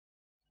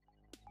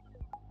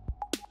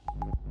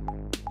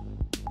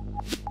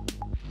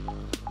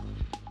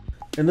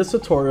In this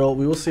tutorial,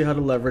 we will see how to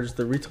leverage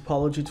the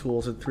retopology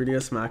tools in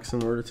 3ds Max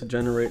in order to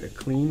generate a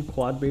clean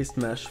quad-based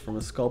mesh from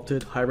a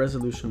sculpted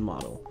high-resolution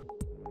model.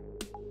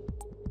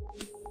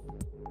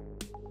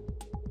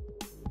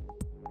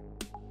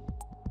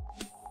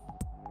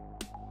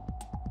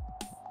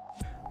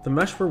 The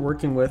mesh we're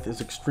working with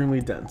is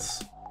extremely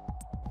dense.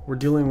 We're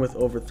dealing with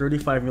over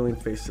 35 million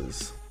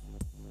faces.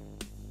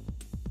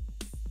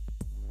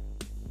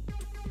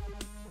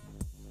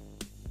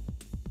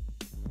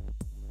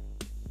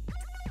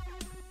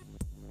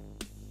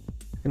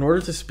 In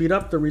order to speed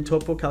up the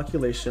retopo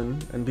calculation,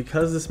 and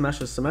because this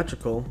mesh is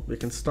symmetrical, we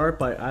can start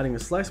by adding a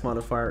slice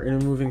modifier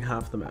and removing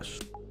half the mesh.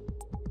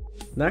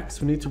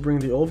 Next, we need to bring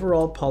the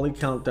overall poly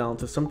count down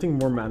to something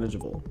more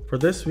manageable. For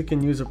this, we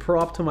can use a Pro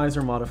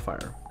Optimizer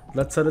modifier.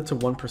 Let's set it to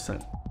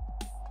 1%.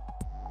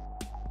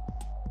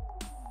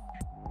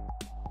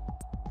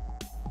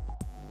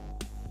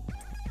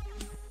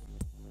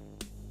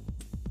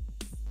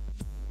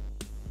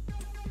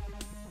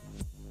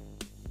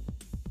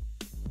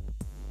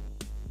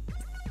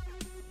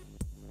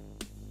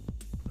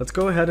 Let's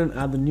go ahead and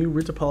add the new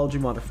retopology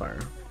modifier.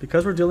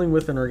 Because we're dealing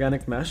with an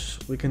organic mesh,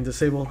 we can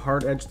disable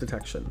hard edge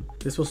detection.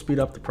 This will speed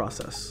up the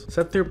process.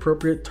 Set the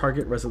appropriate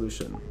target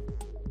resolution.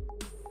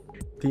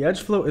 The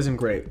edge flow isn't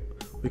great.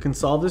 We can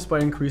solve this by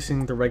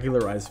increasing the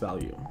regularized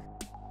value.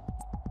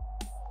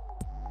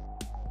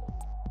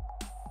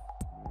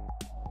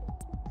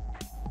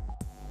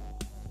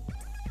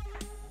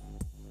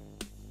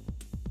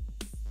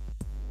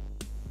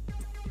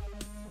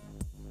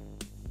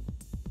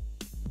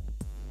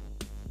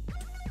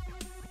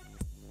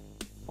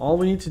 All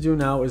we need to do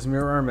now is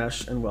mirror our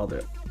mesh and weld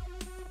it.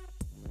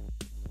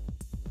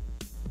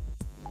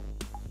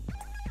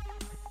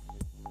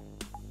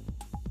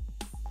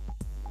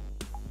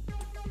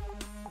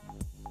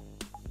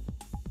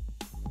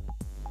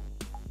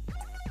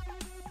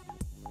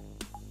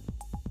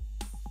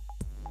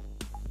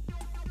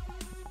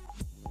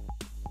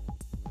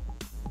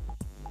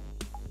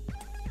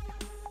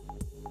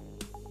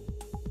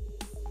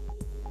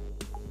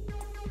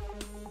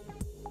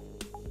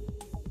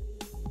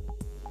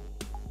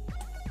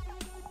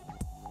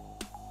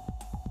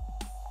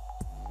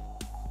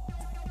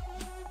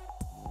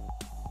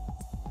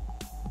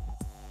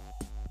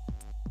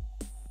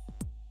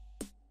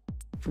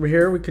 From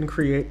here, we can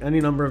create any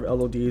number of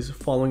LODs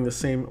following the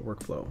same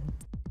workflow.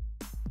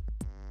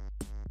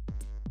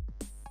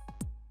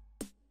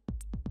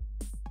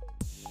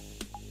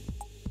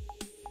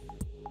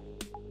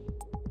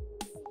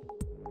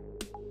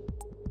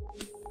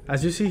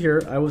 As you see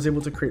here, I was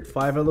able to create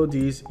 5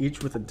 LODs,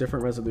 each with a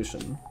different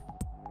resolution.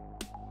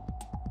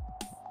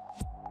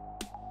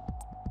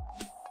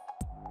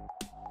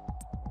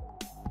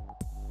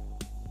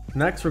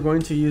 Next, we're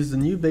going to use the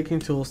new baking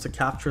tools to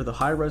capture the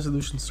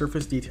high-resolution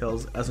surface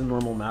details as a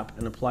normal map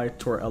and apply it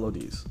to our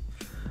LODs.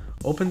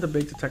 Open the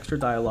Bake to Texture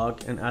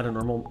dialog and add a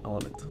normal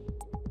element.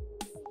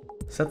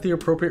 Set the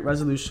appropriate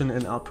resolution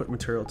and output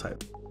material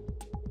type.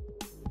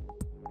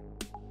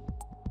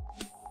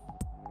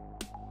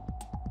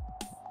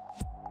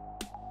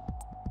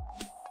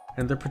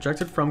 In the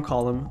Projected From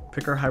column,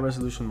 pick our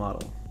high-resolution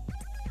model.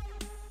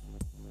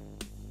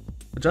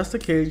 Adjust the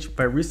cage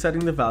by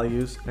resetting the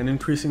values and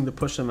increasing the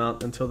push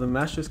amount until the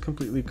mesh is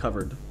completely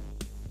covered.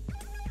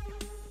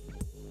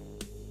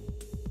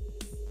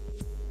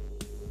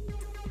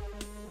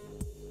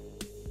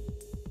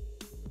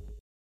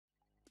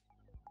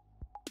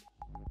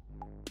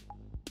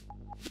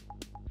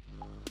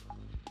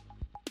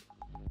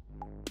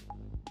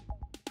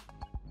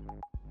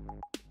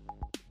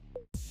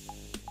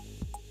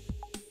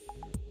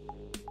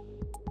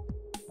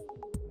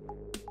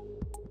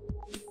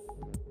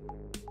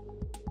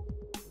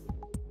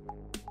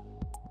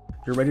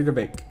 You're ready to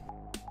bake.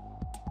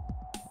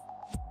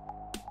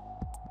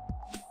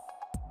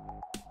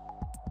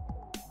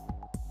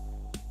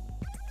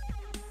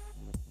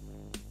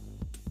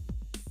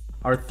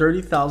 Our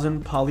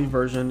 30,000 poly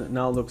version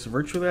now looks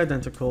virtually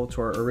identical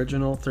to our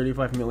original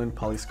 35 million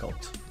poly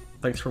sculpt.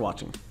 Thanks for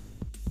watching.